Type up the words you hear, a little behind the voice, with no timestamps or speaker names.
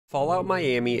Fallout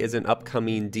Miami is an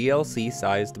upcoming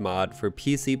DLC-sized mod for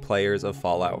PC players of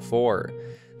Fallout 4.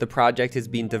 The project is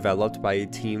being developed by a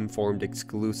team formed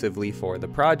exclusively for the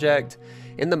project,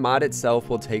 and the mod itself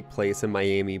will take place in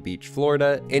Miami Beach,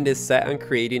 Florida, and is set on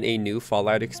creating a new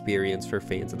Fallout experience for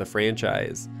fans of the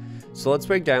franchise. So let's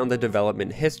break down the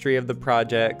development history of the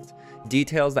project,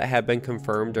 details that have been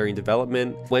confirmed during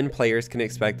development, when players can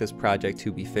expect this project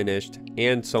to be finished,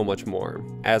 and so much more.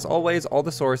 As always, all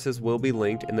the sources will be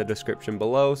linked in the description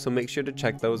below, so make sure to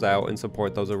check those out and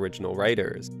support those original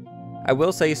writers. I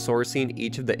will say sourcing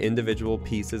each of the individual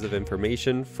pieces of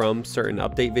information from certain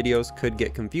update videos could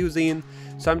get confusing,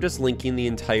 so I'm just linking the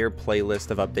entire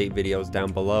playlist of update videos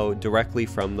down below directly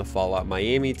from the Fallout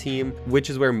Miami team,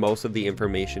 which is where most of the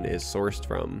information is sourced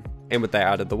from. And with that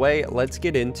out of the way, let's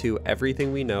get into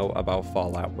everything we know about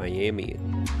Fallout Miami.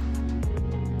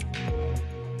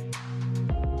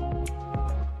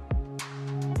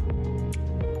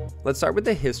 Let's start with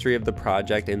the history of the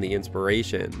project and the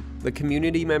inspiration. The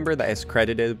community member that is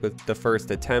credited with the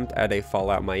first attempt at a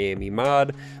Fallout Miami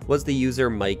mod was the user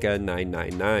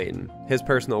Micah999. His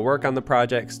personal work on the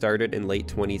project started in late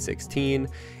 2016,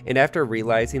 and after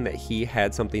realizing that he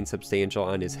had something substantial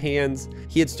on his hands,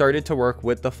 he had started to work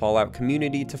with the Fallout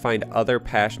community to find other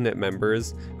passionate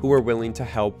members who were willing to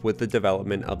help with the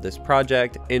development of this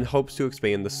project in hopes to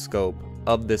expand the scope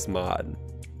of this mod.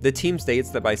 The team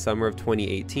states that by summer of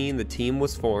 2018, the team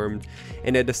was formed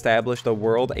and had established a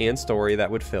world and story that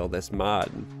would fill this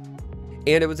mod.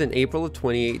 And it was in April of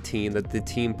 2018 that the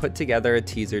team put together a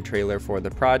teaser trailer for the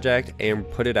project and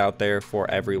put it out there for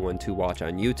everyone to watch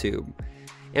on YouTube.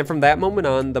 And from that moment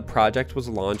on, the project was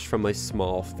launched from a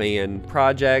small fan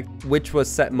project, which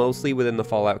was set mostly within the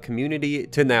Fallout community,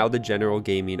 to now the general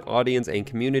gaming audience and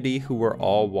community who were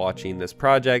all watching this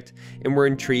project and were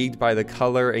intrigued by the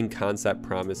color and concept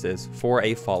promises for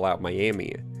a Fallout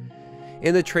Miami.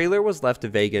 And the trailer was left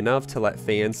vague enough to let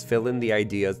fans fill in the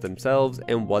ideas themselves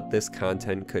and what this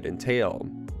content could entail.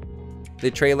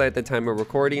 The trailer at the time of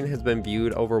recording has been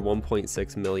viewed over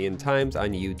 1.6 million times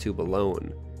on YouTube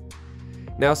alone.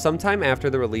 Now, sometime after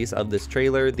the release of this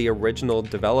trailer, the original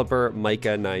developer,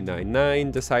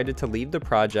 Micah999, decided to leave the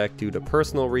project due to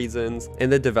personal reasons,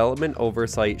 and the development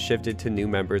oversight shifted to new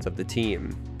members of the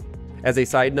team. As a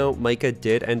side note, Micah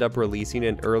did end up releasing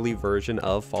an early version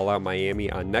of Fallout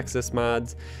Miami on Nexus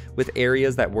mods, with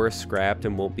areas that were scrapped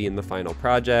and won't be in the final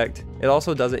project. It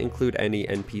also doesn't include any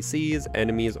NPCs,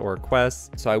 enemies, or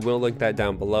quests, so I will link that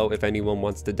down below if anyone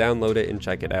wants to download it and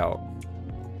check it out.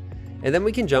 And then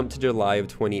we can jump to July of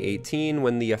 2018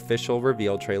 when the official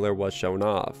reveal trailer was shown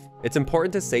off. It's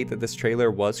important to state that this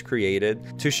trailer was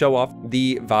created to show off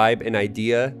the vibe and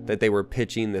idea that they were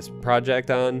pitching this project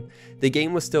on. The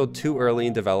game was still too early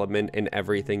in development and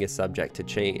everything is subject to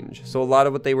change. So a lot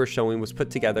of what they were showing was put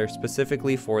together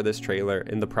specifically for this trailer,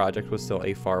 and the project was still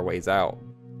a far ways out.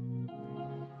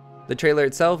 The trailer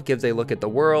itself gives a look at the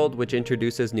world, which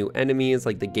introduces new enemies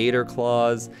like the gator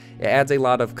claws. It adds a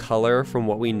lot of color from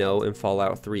what we know in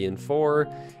Fallout 3 and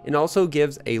 4, and also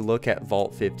gives a look at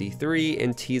Vault 53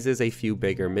 and teases a few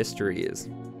bigger mysteries.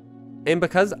 And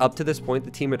because up to this point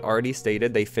the team had already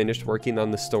stated they finished working on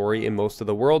the story and most of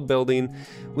the world building,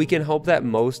 we can hope that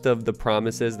most of the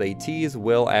promises they tease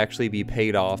will actually be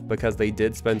paid off, because they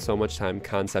did spend so much time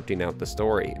concepting out the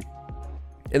story.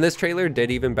 And this trailer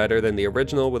did even better than the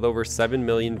original, with over 7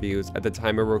 million views at the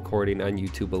time of recording on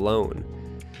YouTube alone.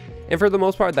 And for the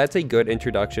most part, that's a good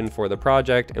introduction for the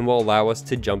project and will allow us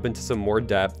to jump into some more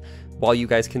depth while you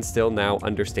guys can still now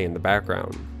understand the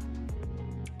background.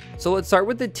 So let's start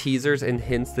with the teasers and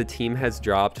hints the team has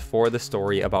dropped for the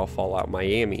story about Fallout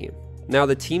Miami. Now,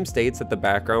 the team states that the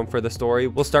background for the story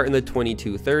will start in the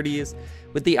 2230s,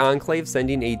 with the Enclave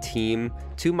sending a team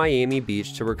to Miami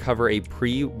Beach to recover a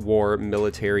pre-war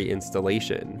military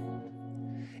installation.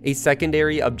 A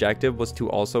secondary objective was to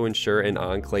also ensure an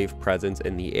Enclave presence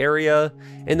in the area,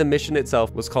 and the mission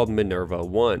itself was called Minerva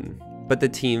 1, but the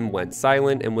team went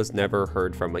silent and was never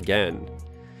heard from again.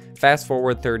 Fast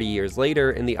forward 30 years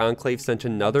later, and the Enclave sent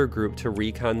another group to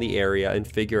recon the area and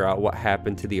figure out what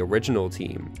happened to the original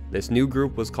team. This new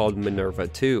group was called Minerva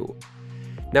 2.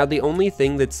 Now, the only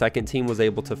thing that second team was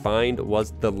able to find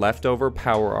was the leftover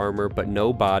power armor, but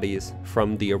no bodies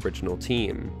from the original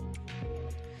team.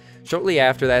 Shortly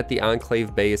after that, the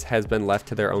Enclave base has been left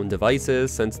to their own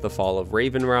devices since the fall of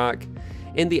Raven Rock,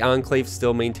 and the Enclave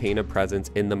still maintain a presence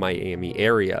in the Miami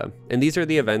area. And these are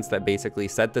the events that basically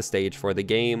set the stage for the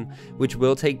game, which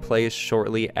will take place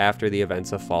shortly after the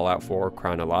events of Fallout 4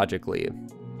 chronologically.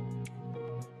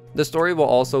 The story will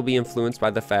also be influenced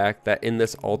by the fact that in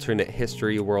this alternate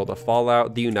history world of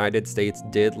Fallout, the United States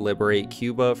did liberate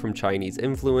Cuba from Chinese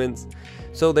influence,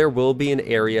 so there will be an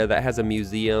area that has a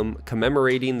museum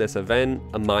commemorating this event,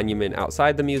 a monument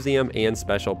outside the museum, and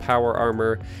special power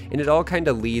armor, and it all kind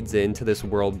of leads into this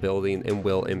world building and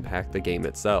will impact the game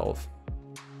itself.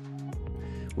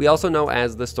 We also know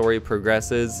as the story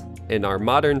progresses, in our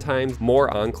modern times,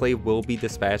 more Enclave will be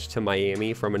dispatched to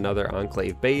Miami from another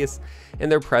Enclave base, and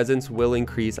their presence will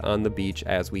increase on the beach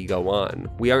as we go on.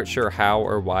 We aren't sure how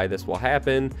or why this will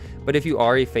happen, but if you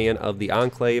are a fan of the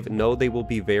Enclave, know they will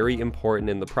be very important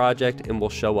in the project and will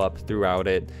show up throughout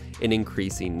it in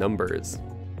increasing numbers.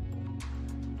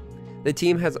 The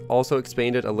team has also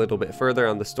expanded a little bit further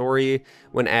on the story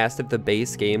when asked if the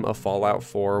base game of Fallout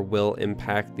 4 will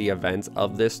impact the events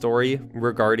of this story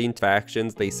regarding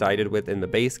factions they sided with in the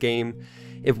base game,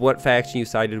 if what faction you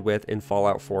sided with in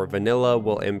Fallout 4 Vanilla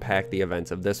will impact the events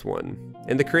of this one.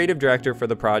 And the creative director for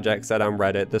the project said on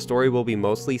Reddit the story will be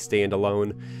mostly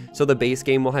standalone, so the base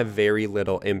game will have very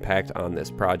little impact on this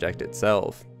project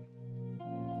itself.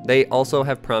 They also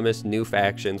have promised new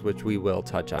factions, which we will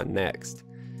touch on next.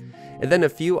 And then a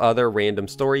few other random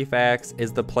story facts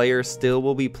is the player still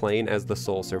will be playing as the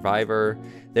sole survivor,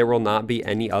 there will not be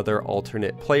any other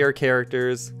alternate player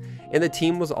characters, and the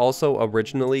team was also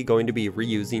originally going to be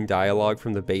reusing dialogue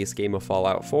from the base game of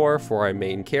Fallout 4 for our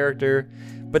main character,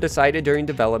 but decided during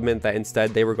development that instead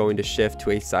they were going to shift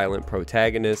to a silent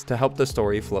protagonist to help the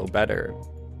story flow better.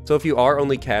 So if you are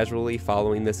only casually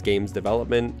following this game's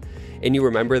development, and you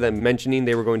remember them mentioning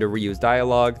they were going to reuse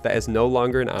dialogue, that is no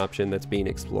longer an option that's being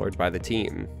explored by the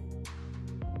team.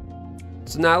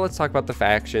 So now let's talk about the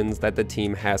factions that the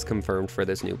team has confirmed for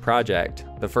this new project.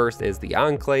 The first is the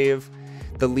Enclave.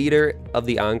 The leader of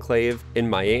the Enclave in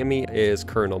Miami is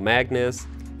Colonel Magnus,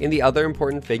 and the other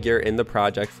important figure in the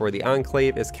project for the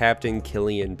Enclave is Captain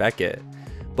Killian Beckett,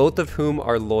 both of whom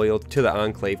are loyal to the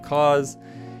Enclave cause.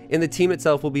 And the team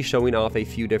itself will be showing off a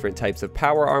few different types of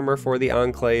power armor for the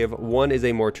Enclave. One is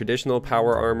a more traditional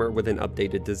power armor with an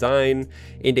updated design,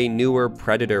 and a newer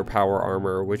Predator power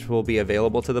armor, which will be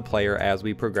available to the player as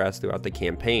we progress throughout the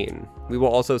campaign. We will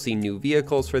also see new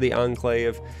vehicles for the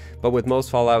Enclave, but with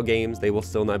most Fallout games, they will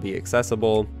still not be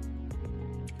accessible.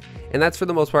 And that's for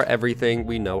the most part everything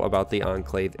we know about the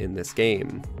Enclave in this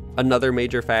game. Another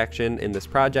major faction in this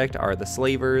project are the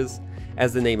Slavers.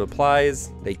 As the name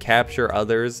applies, they capture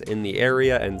others in the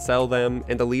area and sell them,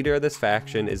 and the leader of this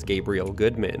faction is Gabriel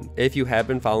Goodman. If you have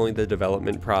been following the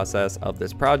development process of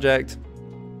this project,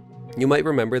 you might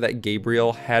remember that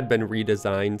Gabriel had been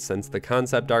redesigned since the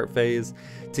concept art phase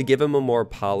to give him a more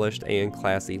polished and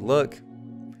classy look.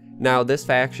 Now, this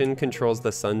faction controls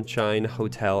the Sunshine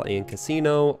Hotel and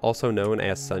Casino, also known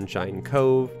as Sunshine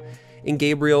Cove, and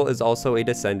Gabriel is also a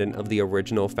descendant of the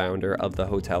original founder of the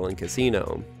hotel and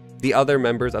casino. The other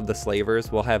members of the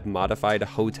Slavers will have modified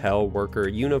hotel worker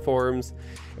uniforms,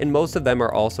 and most of them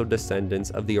are also descendants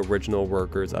of the original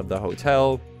workers of the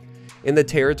hotel. And the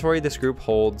territory this group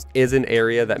holds is an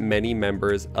area that many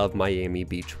members of Miami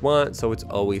Beach want, so it's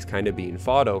always kind of being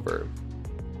fought over.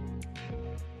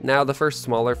 Now, the first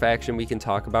smaller faction we can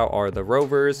talk about are the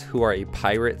Rovers, who are a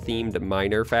pirate-themed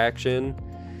miner faction.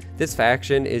 This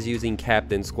faction is using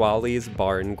Captain Squally's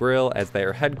Bar and Grill as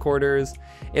their headquarters,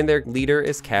 and their leader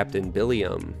is Captain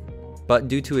Billiam. But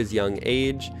due to his young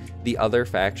age, the other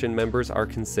faction members are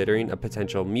considering a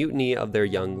potential mutiny of their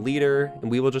young leader,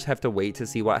 and we will just have to wait to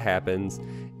see what happens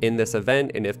in this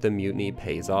event and if the mutiny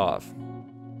pays off.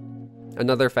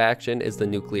 Another faction is the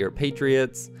Nuclear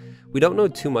Patriots. We don't know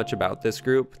too much about this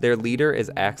group. Their leader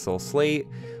is Axel Slate,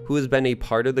 who has been a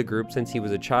part of the group since he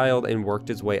was a child and worked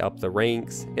his way up the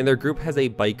ranks, and their group has a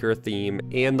biker theme,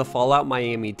 and the Fallout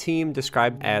Miami team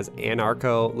described as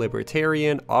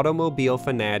anarcho-libertarian, automobile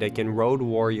fanatic, and road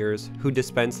warriors who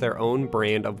dispense their own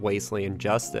brand of wasteland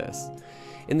justice.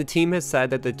 And the team has said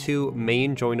that the two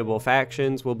main joinable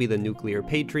factions will be the Nuclear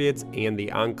Patriots and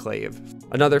the Enclave.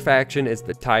 Another faction is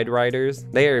the Tide Riders.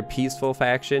 They are a peaceful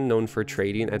faction known for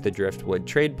trading at the Driftwood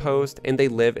Trade Post, and they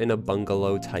live in a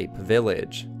bungalow-type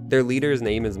village. Their leader's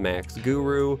name is Max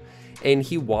Guru, and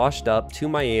he washed up to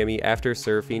Miami after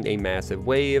surfing a massive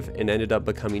wave and ended up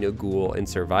becoming a ghoul and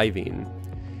surviving.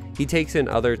 He takes in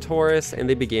other tourists, and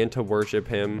they began to worship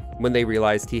him when they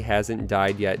realized he hasn't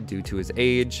died yet due to his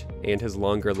age and his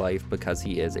longer life because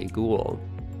he is a ghoul.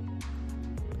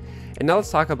 And now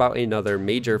let's talk about another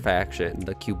major faction,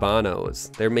 the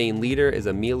Cubanos. Their main leader is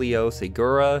Emilio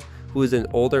Segura, who is an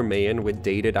older man with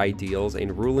dated ideals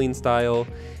and ruling style,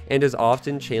 and is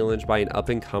often challenged by an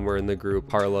up-and-comer in the group,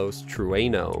 Carlos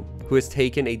Trueno, who has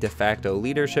taken a de facto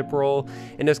leadership role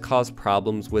and has caused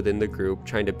problems within the group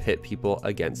trying to pit people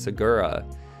against Segura.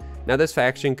 Now this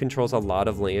faction controls a lot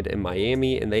of land in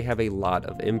Miami and they have a lot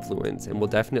of influence and will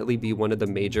definitely be one of the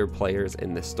major players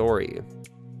in this story.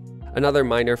 Another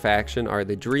minor faction are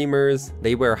the Dreamers.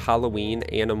 They wear Halloween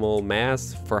animal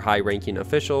masks for high-ranking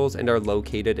officials and are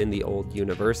located in the old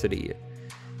university.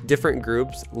 Different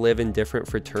groups live in different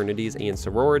fraternities and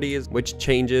sororities, which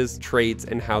changes traits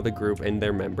and how the group and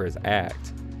their members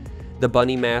act. The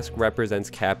bunny mask represents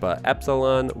Kappa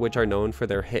Epsilon, which are known for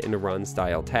their hit-and-run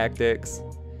style tactics.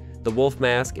 The wolf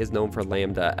mask is known for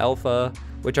Lambda Alpha,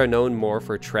 which are known more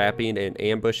for trapping and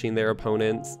ambushing their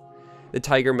opponents. The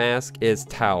tiger mask is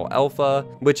Tau Alpha,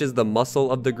 which is the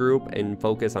muscle of the group and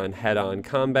focus on head-on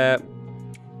combat.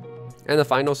 And the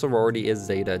final sorority is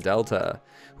Zeta Delta,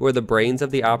 who are the brains of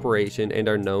the operation and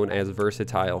are known as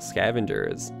versatile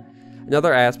scavengers.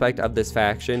 Another aspect of this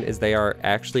faction is they are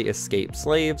actually escaped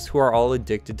slaves who are all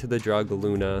addicted to the drug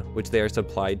Luna, which they are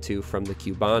supplied to from the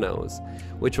Cubanos,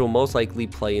 which will most likely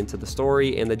play into the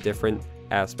story and the different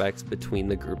aspects between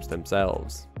the groups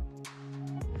themselves.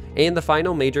 And the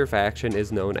final major faction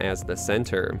is known as the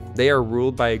Center. They are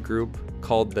ruled by a group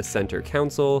called the Center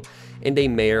Council and a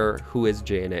mayor who is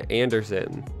Janet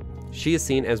Anderson. She is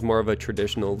seen as more of a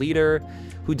traditional leader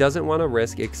who doesn't want to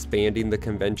risk expanding the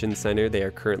convention center they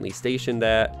are currently stationed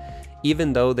at,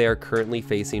 even though they are currently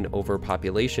facing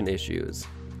overpopulation issues.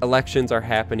 Elections are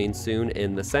happening soon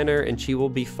in the center and she will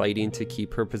be fighting to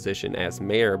keep her position as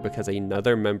mayor because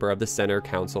another member of the Center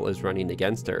Council is running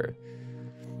against her.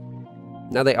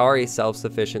 Now they are a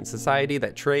self-sufficient society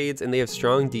that trades and they have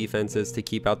strong defenses to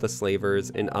keep out the slavers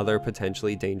and other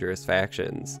potentially dangerous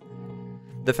factions.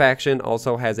 The faction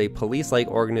also has a police-like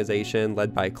organization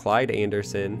led by Clyde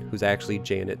Anderson, who's actually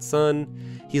Janet's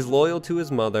son. He's loyal to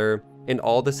his mother, and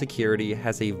all the security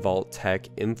has a Vault Tech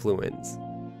influence.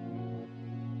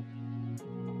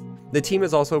 The team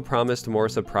has also promised more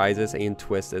surprises and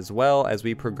twists as well as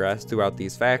we progress throughout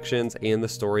these factions and the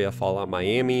story of Fallout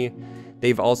Miami.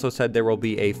 They've also said there will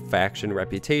be a faction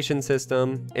reputation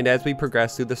system, and as we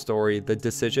progress through the story, the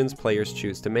decisions players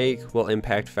choose to make will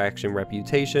impact faction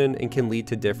reputation and can lead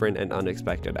to different and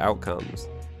unexpected outcomes.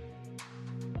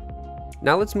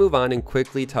 Now let's move on and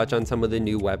quickly touch on some of the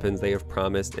new weapons they have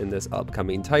promised in this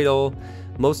upcoming title,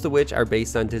 most of which are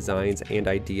based on designs and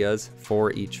ideas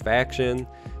for each faction.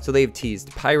 So they've teased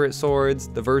pirate swords.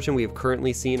 The version we have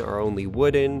currently seen are only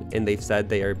wooden, and they've said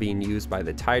they are being used by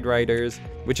the Tide Riders,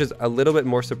 which is a little bit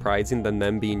more surprising than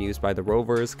them being used by the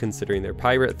Rovers considering their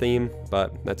pirate theme,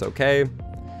 but that's okay.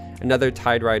 Another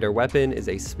Tide Rider weapon is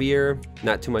a spear.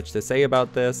 Not too much to say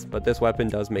about this, but this weapon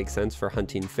does make sense for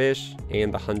hunting fish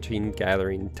and the hunting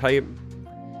gathering type.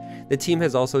 The team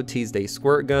has also teased a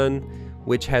squirt gun,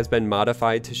 which has been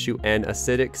modified to shoot an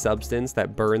acidic substance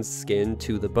that burns skin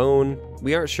to the bone.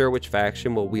 We aren't sure which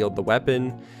faction will wield the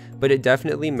weapon, but it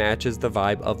definitely matches the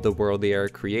vibe of the world they are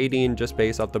creating just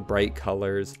based off the bright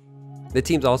colors. The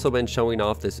team's also been showing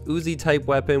off this Uzi type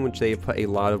weapon, which they have put a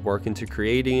lot of work into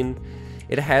creating.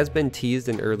 It has been teased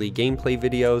in early gameplay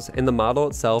videos, and the model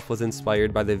itself was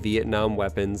inspired by the Vietnam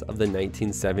weapons of the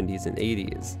 1970s and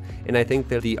 80s, and I think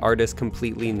that the artist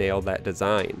completely nailed that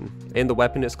design, and the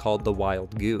weapon is called the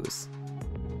Wild Goose.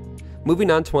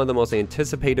 Moving on to one of the most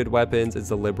anticipated weapons is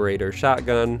the Liberator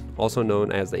shotgun, also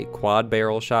known as a quad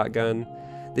barrel shotgun.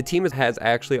 The team has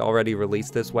actually already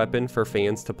released this weapon for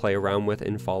fans to play around with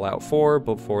in Fallout 4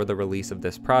 before the release of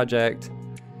this project.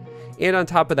 And on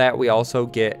top of that, we also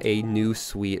get a new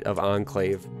suite of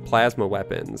Enclave plasma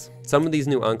weapons. Some of these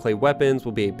new Enclave weapons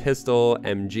will be a pistol,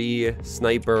 MG,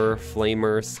 sniper,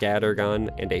 flamer,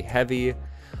 scattergun, and a heavy,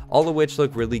 all of which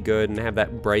look really good and have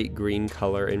that bright green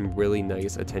color and really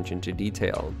nice attention to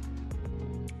detail.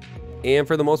 And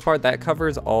for the most part, that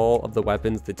covers all of the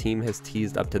weapons the team has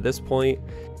teased up to this point.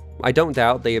 I don't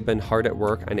doubt they have been hard at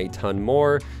work on a ton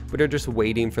more, but are just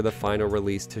waiting for the final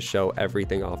release to show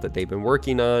everything off that they've been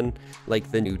working on,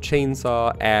 like the new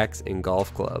chainsaw, axe, and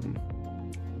golf club.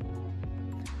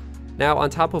 Now, on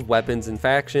top of weapons and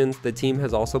factions, the team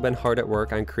has also been hard at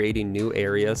work on creating new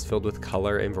areas filled with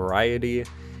color and variety,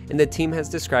 and the team has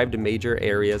described major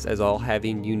areas as all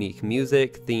having unique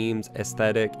music, themes,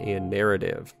 aesthetic, and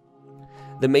narrative.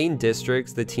 The main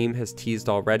districts the team has teased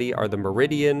already are the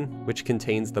Meridian, which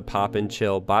contains the Pop and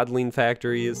Chill bottling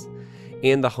factories,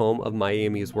 and the home of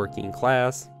Miami's working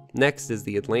class. Next is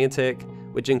the Atlantic,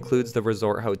 which includes the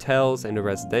resort hotels and a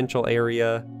residential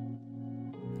area.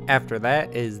 After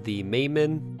that is the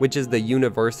Mayman, which is the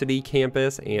university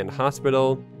campus and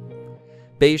hospital.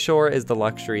 Bayshore is the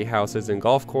luxury houses and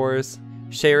golf course.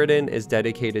 Sheridan is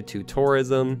dedicated to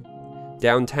tourism.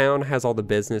 Downtown has all the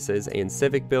businesses and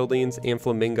civic buildings, and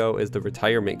Flamingo is the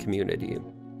retirement community.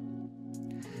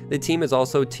 The team has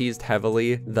also teased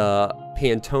heavily the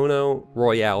Pantono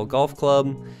Royale Golf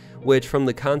Club, which from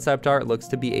the concept art looks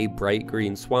to be a bright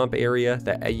green swamp area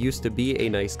that used to be a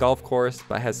nice golf course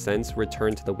but has since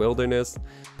returned to the wilderness,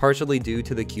 partially due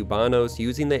to the Cubanos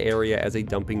using the area as a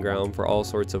dumping ground for all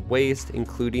sorts of waste,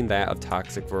 including that of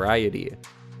toxic variety,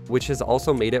 which has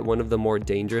also made it one of the more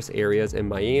dangerous areas in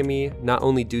Miami, not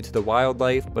only due to the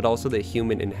wildlife but also the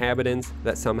human inhabitants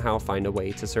that somehow find a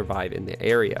way to survive in the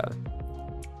area.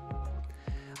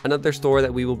 Another store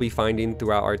that we will be finding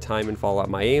throughout our time in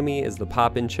Fallout Miami is the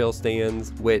Pop and Chill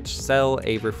stands, which sell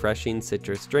a refreshing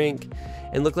citrus drink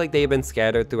and look like they have been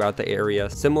scattered throughout the area,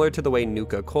 similar to the way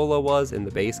Nuka-Cola was in the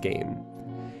base game.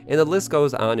 And the list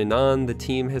goes on and on. The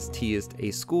team has teased a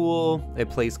school, a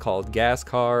place called Gas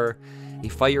Car, a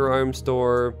firearm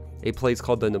store, a place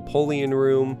called the Napoleon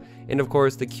Room, and of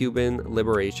course the Cuban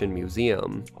Liberation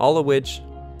Museum, all of which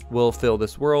will fill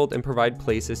this world and provide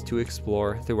places to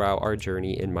explore throughout our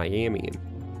journey in Miami.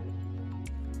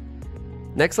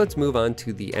 Next, let's move on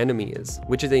to the enemies,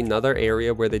 which is another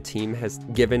area where the team has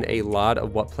given a lot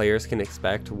of what players can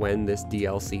expect when this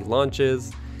DLC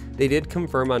launches. They did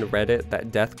confirm on Reddit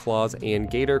that Death Claws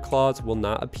and Gator Claws will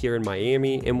not appear in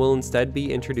Miami and will instead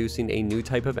be introducing a new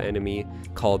type of enemy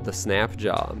called the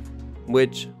Snapjaw,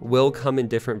 which will come in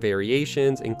different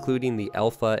variations, including the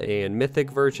alpha and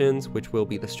mythic versions, which will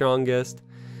be the strongest,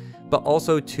 but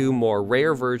also two more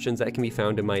rare versions that can be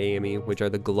found in Miami, which are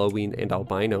the glowing and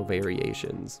albino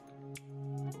variations.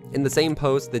 In the same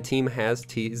post, the team has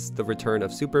teased the return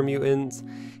of super mutants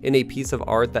in a piece of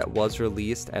art that was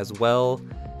released as well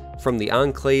from the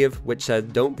Enclave, which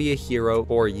said, "Don't be a hero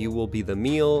or you will be the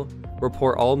meal.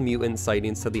 Report all mutant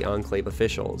sightings to the Enclave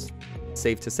officials."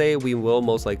 Safe to say, we will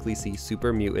most likely see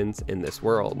super mutants in this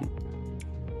world.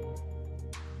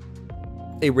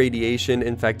 A radiation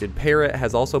infected parrot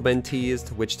has also been teased,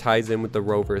 which ties in with the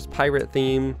Rover's pirate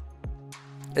theme.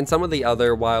 And some of the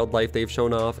other wildlife they've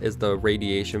shown off is the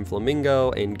radiation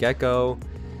flamingo and gecko.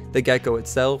 The gecko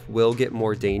itself will get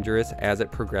more dangerous as it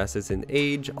progresses in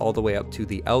age, all the way up to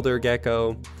the elder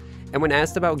gecko. And when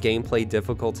asked about gameplay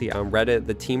difficulty on Reddit,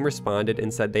 the team responded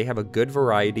and said they have a good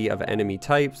variety of enemy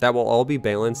types that will all be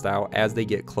balanced out as they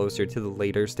get closer to the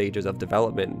later stages of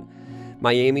development.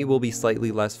 Miami will be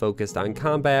slightly less focused on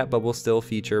combat, but will still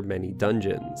feature many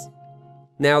dungeons.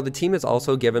 Now, the team has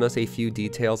also given us a few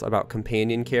details about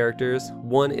companion characters.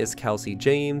 One is Kelsey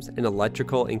James, an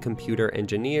electrical and computer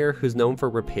engineer who's known for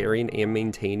repairing and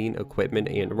maintaining equipment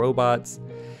and robots.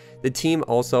 The team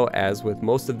also, as with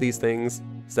most of these things,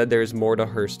 said there's more to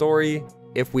her story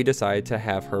if we decide to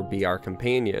have her be our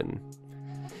companion.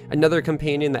 Another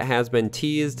companion that has been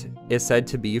teased is said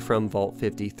to be from Vault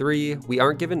 53. We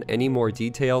aren't given any more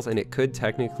details and it could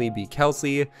technically be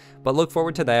Kelsey, but look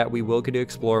forward to that. We will get to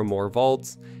explore more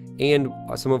vaults and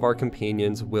some of our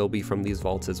companions will be from these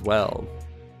vaults as well.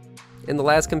 And the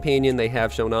last companion they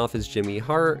have shown off is Jimmy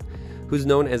Hart, who's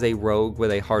known as a rogue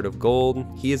with a heart of gold.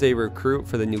 He is a recruit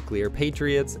for the Nuclear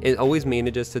Patriots and always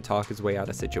manages to talk his way out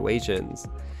of situations.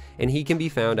 And he can be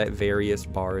found at various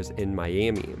bars in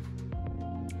Miami.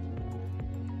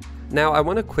 Now, I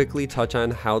want to quickly touch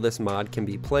on how this mod can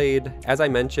be played. As I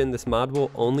mentioned, this mod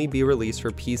will only be released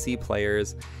for PC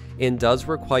players and does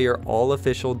require all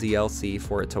official DLC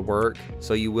for it to work,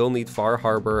 so you will need Far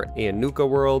Harbor and Nuka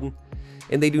World,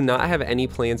 and they do not have any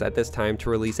plans at this time to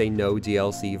release a no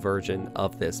DLC version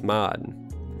of this mod.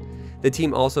 The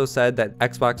team also said that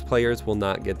Xbox players will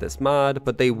not get this mod,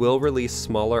 but they will release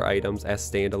smaller items as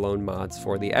standalone mods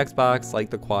for the Xbox, like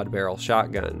the quad barrel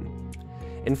shotgun.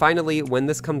 And finally, when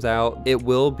this comes out, it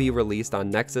will be released on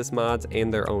Nexus Mods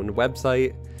and their own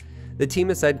website. The team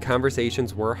has said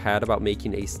conversations were had about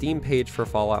making a Steam page for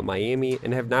Fallout Miami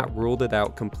and have not ruled it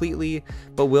out completely,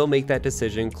 but will make that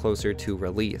decision closer to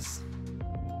release.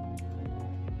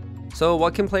 So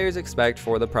what can players expect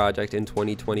for the project in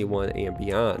 2021 and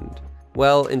beyond?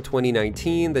 Well, in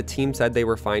 2019, the team said they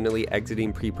were finally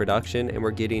exiting pre-production and were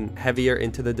getting heavier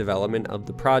into the development of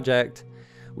the project.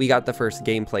 We got the first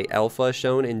gameplay alpha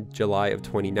shown in July of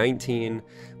 2019,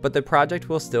 but the project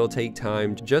will still take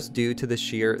time just due to the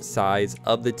sheer size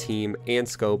of the team and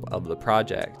scope of the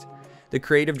project. The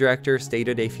creative director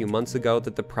stated a few months ago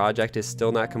that the project is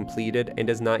still not completed and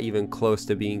is not even close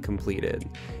to being completed,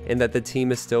 and that the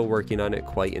team is still working on it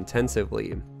quite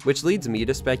intensively, which leads me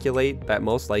to speculate that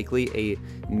most likely a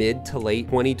mid to late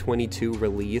 2022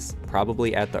 release,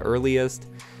 probably at the earliest.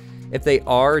 If they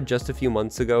are just a few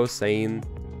months ago saying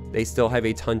they still have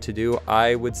a ton to do,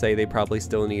 I would say they probably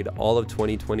still need all of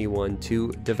 2021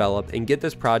 to develop and get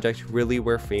this project really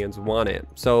where fans want it.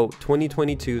 So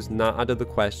 2022 is not out of the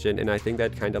question, and I think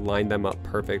that kind of lined them up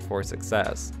perfect for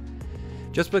success.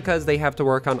 Just because they have to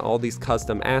work on all these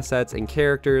custom assets and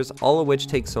characters, all of which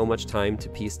take so much time to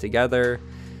piece together.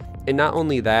 And not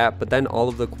only that, but then all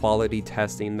of the quality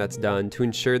testing that's done to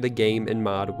ensure the game and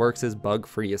mod works as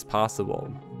bug-free as possible.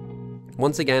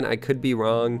 Once again, I could be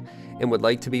wrong and would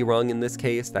like to be wrong in this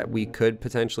case, that we could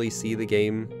potentially see the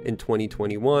game in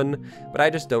 2021, but I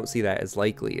just don't see that as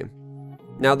likely.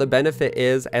 Now, the benefit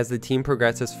is, as the team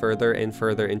progresses further and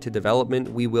further into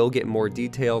development, we will get more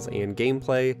details and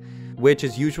gameplay, which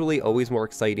is usually always more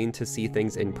exciting to see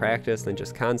things in practice than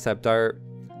just concept art.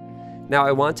 Now,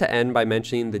 I want to end by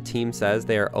mentioning the team says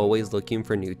they are always looking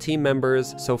for new team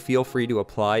members, so feel free to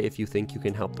apply if you think you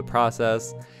can help the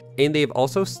process. And they've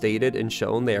also stated and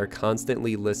shown they are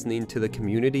constantly listening to the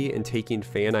community and taking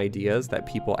fan ideas that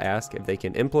people ask if they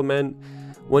can implement.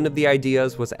 One of the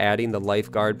ideas was adding the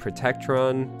Lifeguard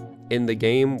Protectron in the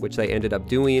game, which they ended up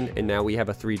doing, and now we have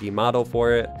a 3D model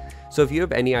for it. So if you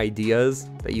have any ideas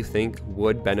that you think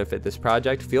would benefit this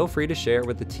project, feel free to share it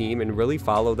with the team and really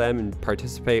follow them and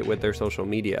participate with their social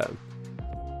media.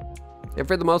 And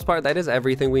for the most part, that is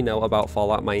everything we know about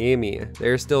Fallout Miami.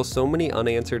 There are still so many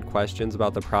unanswered questions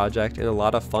about the project and a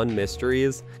lot of fun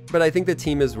mysteries, but I think the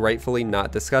team is rightfully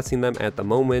not discussing them at the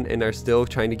moment and are still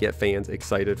trying to get fans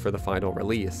excited for the final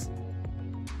release.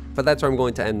 But that's where I'm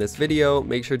going to end this video.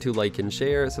 Make sure to like and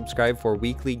share, subscribe for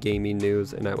weekly gaming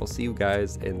news, and I will see you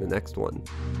guys in the next one.